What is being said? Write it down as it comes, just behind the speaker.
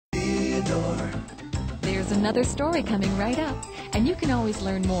Theodore. There's another story coming right up, and you can always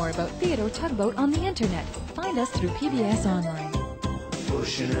learn more about Theodore Tugboat on the internet. Find us through PBS Online.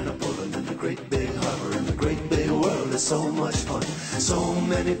 Pushing and a pulling in the great big harbor, in the great big world is so much fun. So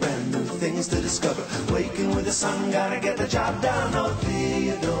many brand new things to discover. Waking with the sun, gotta get the job done. Oh,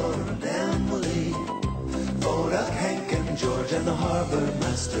 Theodore and Emily, Bodak, Hank and George, and the harbor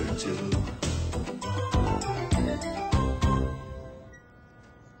master too.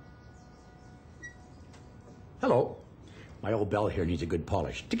 Hello. My old bell here needs a good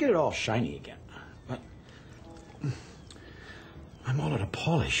polish to get it all shiny again. I'm all out of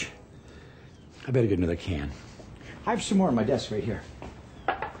polish. I better get another can. I have some more on my desk right here.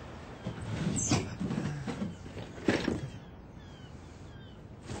 I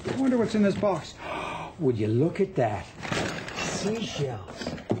wonder what's in this box. Would you look at that? Seashells.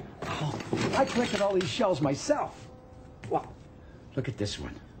 Oh, I collected all these shells myself. Well, look at this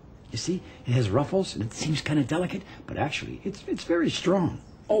one. You see, it has ruffles and it seems kind of delicate, but actually it's very strong.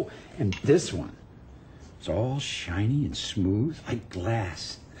 Oh, and this one. It's all shiny and smooth, like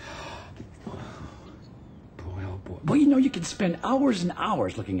glass. Boy, oh boy. Well, you know, you can spend hours and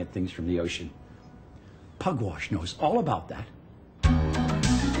hours looking at things from the ocean. Pugwash knows all about that.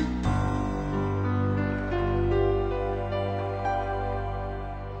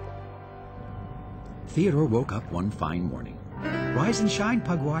 Theodore woke up one fine morning. "Rise and shine,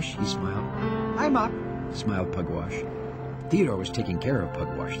 Pugwash," he smiled. "I'm up," smiled Pugwash. Theodore was taking care of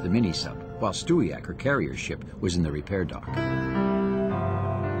Pugwash, the mini-sub, while Stewiak, her carrier ship, was in the repair dock.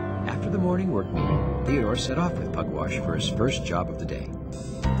 After the morning work meeting, Theodore set off with Pugwash for his first job of the day.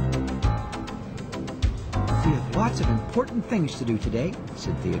 "We have lots of important things to do today,"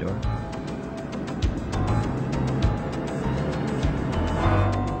 said Theodore.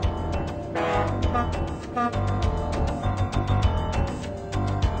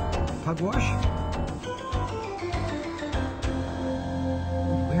 Pugwash?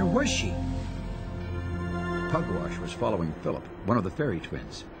 Where was she? Pugwash was following Philip, one of the fairy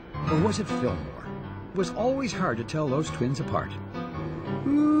twins. Or was it Fillmore? It was always hard to tell those twins apart.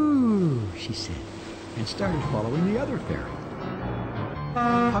 "Ooh," she said, and started following the other fairy.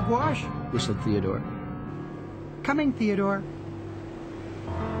 "Pugwash," whistled Theodore. "Coming, Theodore."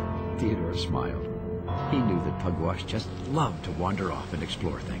 Theodore smiled. He knew that Pugwash just loved to wander off and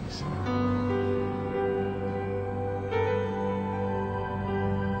explore things.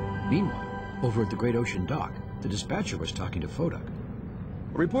 Meanwhile, over at the Great Ocean Dock, the dispatcher was talking to Fodak.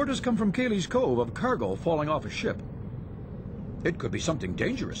 "A report has come from Cayley's Cove of cargo falling off a ship." "It could be something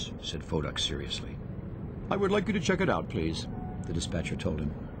dangerous," said Fodak seriously. "I would like you to check it out, please," the dispatcher told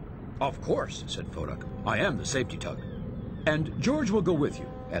him. "Of course," said Fodak. "I am the safety tug." "And George will go with you,"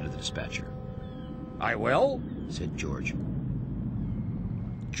 added the dispatcher. "I will," said George.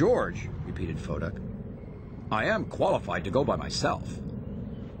 "George," repeated Fodak. "I am qualified to go by myself."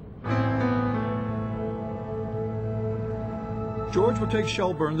 "George will take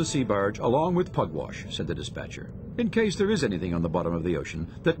Shelburne the sea barge along with Pugwash," said the dispatcher, "in case there is anything on the bottom of the ocean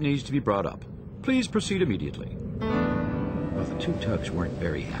that needs to be brought up. Please proceed immediately." Well, the two tugs weren't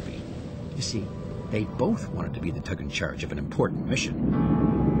very happy. You see, they both wanted to be the tug in charge of an important mission.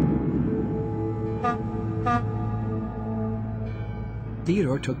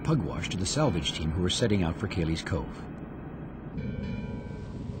 Theodore took Pugwash to the salvage team who were setting out for Cayley's Cove.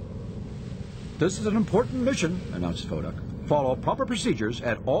 "This is an important mission," announced Fodak. "Follow proper procedures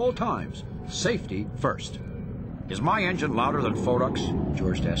at all times. Safety first." "Is my engine louder than Fodak's?"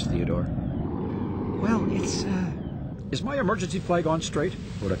 George asked Theodore. "Well, it's, Is my emergency flag on straight?"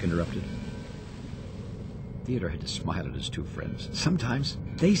 Fodak interrupted. Theodore had to smile at his two friends. Sometimes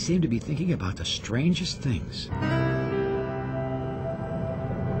they seemed to be thinking about the strangest things.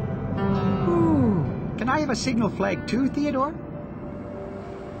 "Ooh, can I have a signal flag too, Theodore?"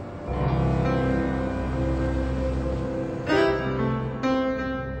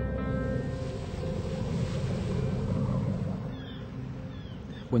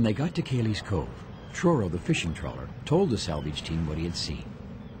 When they got to Cayley's Cove, Truro, the fishing trawler, told the salvage team what he had seen.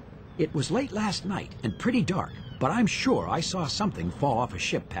 "It was late last night and pretty dark, but I'm sure I saw something fall off a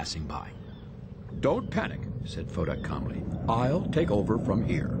ship passing by." "Don't panic," said Fodak calmly. "I'll take over from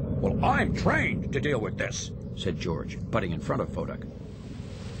here." "Well, I'm trained to deal with this," said George, butting in front of Fodak.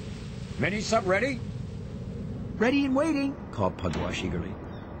 "Mini-sub ready?" "Ready and waiting," called Pugwash eagerly.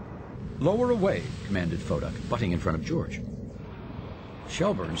 "Lower away," commanded Fodak, butting in front of George.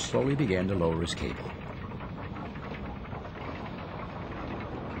 Shelburne slowly began to lower his cable.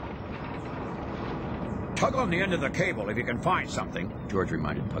 "Tug on the end of the cable if you can find something," George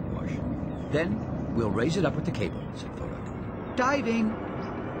reminded Pugwash. "Then we'll raise it up with the cable," said Fodak. "Diving!"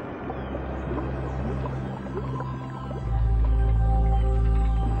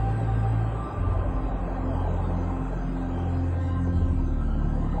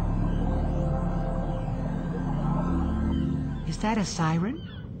 that a siren?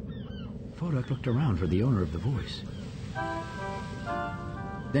 Fodak looked around for the owner of the voice.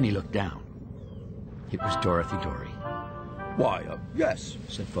 Then he looked down. It was Dorothy Dory. Why, yes,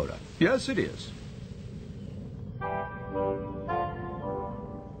 said Fodak. Yes, it is.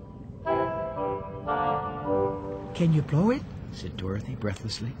 Can you blow it? said Dorothy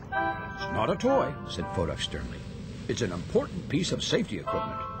breathlessly. It's not a toy, said Fodak sternly. It's an important piece of safety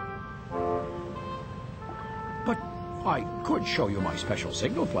equipment. But I could show you my special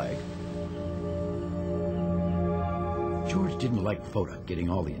signal flag. George didn't like Fodak getting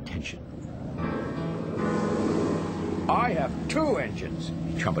all the attention. I have 2 engines,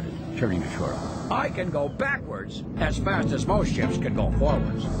 he trumpeted, turning to Troro. I can go backwards as fast as most ships can go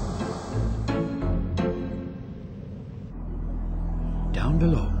forwards. Down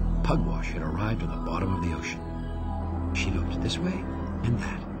below, Pugwash had arrived at the bottom of the ocean. She looked this way and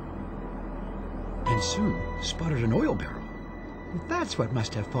that, and soon spotted an oil barrel. Well, that's what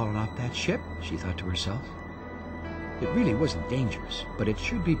must have fallen off that ship, she thought to herself. It really wasn't dangerous, but it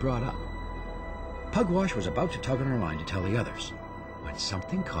should be brought up. Pugwash was about to tug on her line to tell the others, when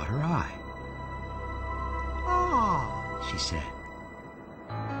something caught her eye. Ah, she said.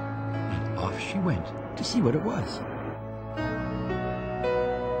 And off she went to see what it was.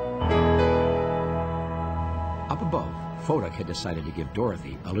 Up above, Fodak had decided to give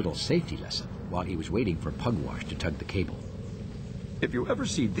Dorothy a little safety lesson while he was waiting for Pugwash to tug the cable. If you ever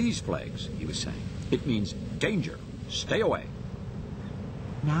see these flags, he was saying, it means danger. Stay away.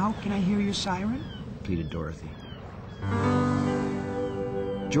 Now can I hear your siren? pleaded Dorothy.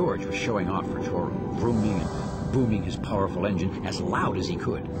 George was showing off for Troro, vrooming and booming his powerful engine as loud as he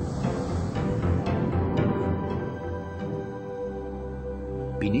could.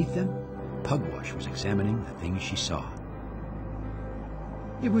 Beneath them, Pugwash was examining the things she saw.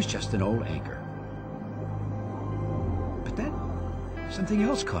 It was just an old anchor. But then, something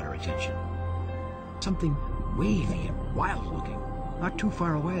else caught her attention. Something wavy and wild-looking, not too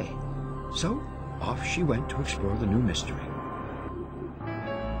far away. So, off she went to explore the new mystery.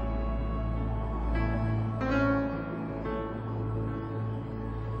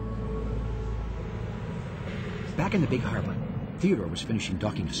 Back in the big harbor, Theodore was finishing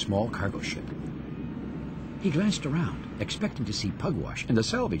docking a small cargo ship. He glanced around, expecting to see Pugwash and the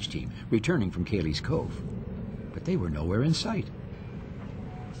salvage team returning from Cayley's Cove. But they were nowhere in sight.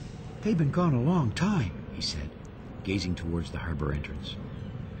 "They've been gone a long time," he said, gazing towards the harbor entrance.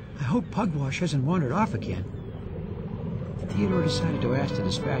 "I hope Pugwash hasn't wandered off again." Theodore decided to ask the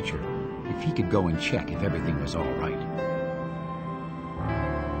dispatcher if he could go and check if everything was all right.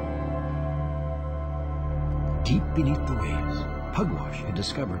 Deep beneath the waves, Pugwash had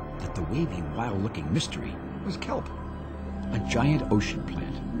discovered that the wavy, wild-looking mystery was kelp, a giant ocean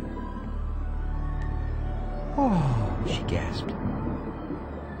plant. "Oh," she gasped,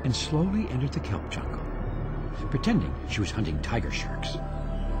 and slowly entered the kelp jungle, pretending she was hunting tiger sharks.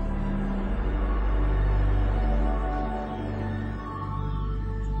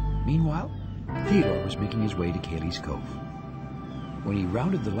 Meanwhile, Theodore was making his way to Cayley's Cove. When he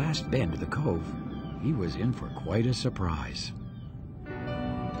rounded the last bend of the cove, he was in for quite a surprise.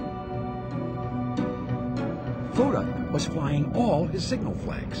 Fodak was flying all his signal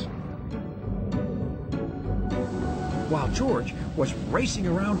flags, while George was racing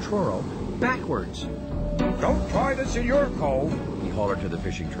around Troro backwards. "Don't try this in your cove," he hollered to the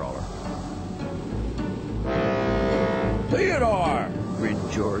fishing trawler. "Theodore!"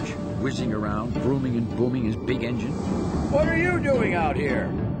 grinned George, whizzing around, vrooming and booming his big engine. "What are you doing out here?"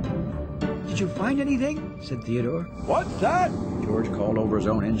 "Did you find anything?" said Theodore. "What's that?" George called over his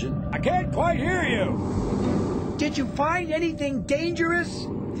own engine. "I can't quite hear you." Did you find anything dangerous?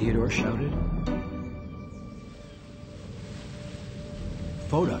 Theodore shouted.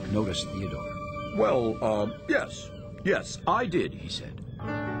 Fodak noticed Theodore. "Well, yes. Yes, I did," he said.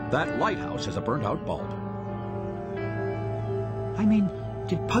 "That lighthouse has a burnt-out bulb." I mean,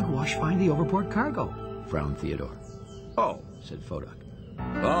 did Pugwash find the overboard cargo? Frowned Theodore. "Oh," said Fodak.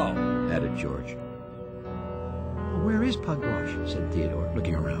 "Oh," added George. Where is Pugwash? Said Theodore,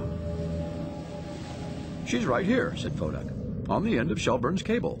 looking around. "She's right here," said Fodak, "on the end of Shelburne's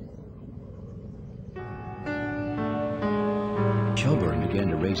cable." Shelburne began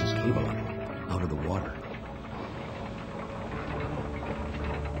to raise his cable up out of the water.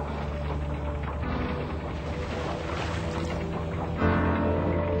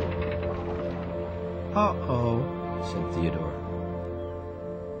 Uh-oh, said Theodore.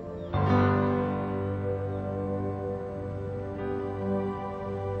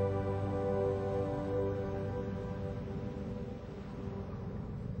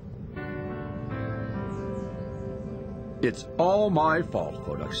 It's all my fault,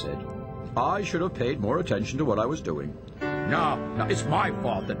 Poduk said. I should have paid more attention to what I was doing. No, it's my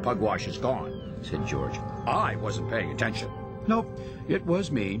fault that Pugwash is gone, said George. I wasn't paying attention. Nope, it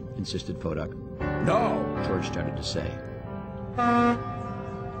was me, insisted Poduk. No, George started to say.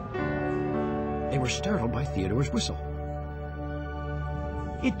 They were startled by Theodore's whistle.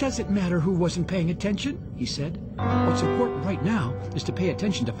 It doesn't matter who wasn't paying attention, he said. What's important right now is to pay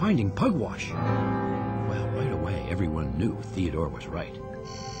attention to finding Pugwash. Well, right away, everyone knew Theodore was right.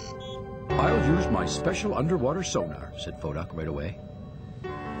 I'll use my special underwater sonar, said Poduk right away.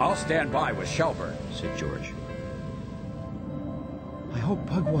 I'll stand by with Shelburne, said George. I hope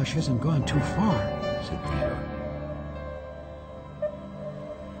Pugwash hasn't gone too far, said Theodore.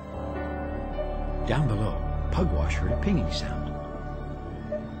 Down below, Pugwash heard a pinging sound.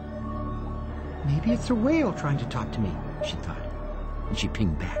 Maybe it's a whale trying to talk to me, she thought, and she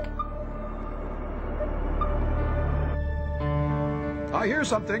pinged back. I hear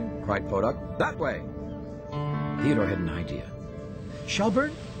something, cried Poduk. That way. Theodore had an idea.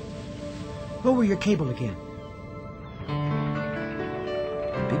 Shelburne, lower your cable again.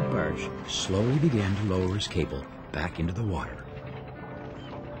 The big barge slowly began to lower his cable back into the water.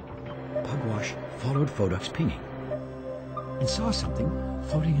 Pugwash followed Poduk's pinging and saw something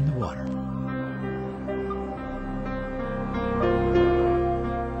floating in the water.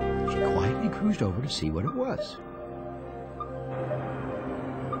 She quietly cruised over to see what it was.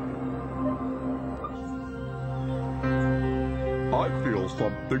 I feel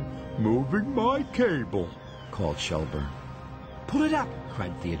something moving my cable, called Shelburne. Pull it up,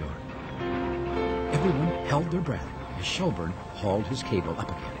 cried Theodore. Everyone held their breath as Shelburne hauled his cable up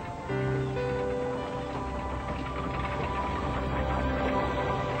again.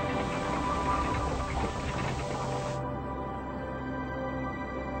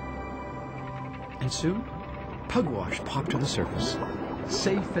 And soon, Pugwash popped to the surface,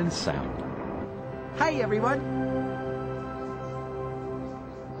 safe and sound. Hi, everyone!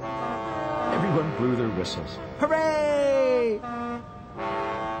 Everyone blew their whistles. Hooray!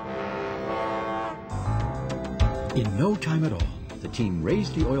 In no time at all, the team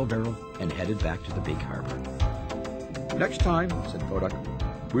raised the oil barrel and headed back to the big harbor. Next time, said Poduk,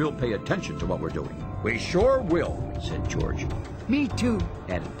 we'll pay attention to what we're doing. We sure will, said George. Me too,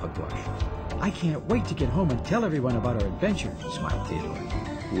 added Pugwash. I can't wait to get home and tell everyone about our adventure, smiled Theodore.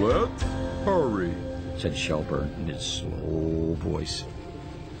 Let's hurry, said Shelburne in his slow voice.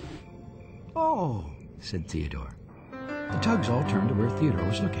 Oh, said Theodore. The tugs all turned to where Theodore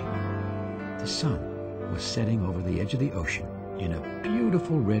was looking. The sun was setting over the edge of the ocean in a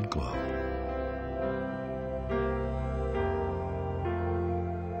beautiful red glow.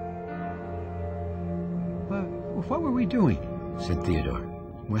 What were we doing? Said Theodore.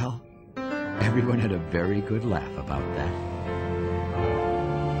 Well, everyone had a very good laugh about that.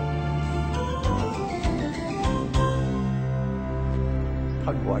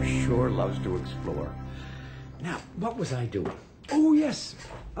 Pugwash sure loves to explore. Now, what was I doing? Oh, yes,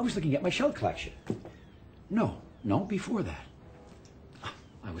 I was looking at my shell collection. No, before that.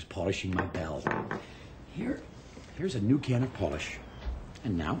 I was polishing my bell. Here's a new can of polish.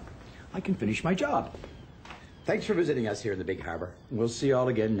 And now I can finish my job. Thanks for visiting us here in the big harbor. We'll see you all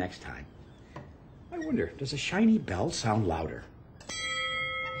again next time. I wonder, does a shiny bell sound louder?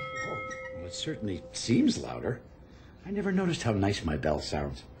 Oh, well, it certainly seems louder. I never noticed how nice my bell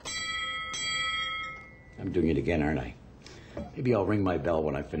sounds. I'm doing it again, aren't I? Maybe I'll ring my bell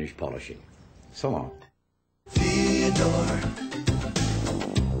when I finish polishing. So long. Theodore,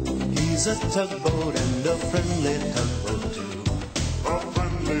 he's a tugboat and a friendly tugboat too. A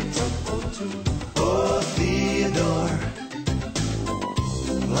friendly tugboat too. Oh, Theodore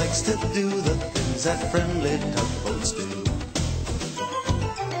likes to do the things that friendly tugboats do.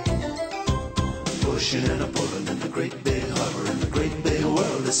 Pushing and a pulling in the great big harbor, in the great big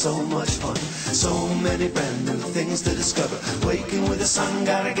world is so much fun. So many brand new things to discover. Waking with the sun,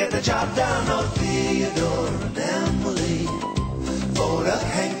 gotta get the job done. Oh, Theodore and Emily, Poduk,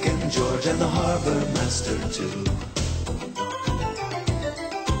 Hank and George, and the harbor master too.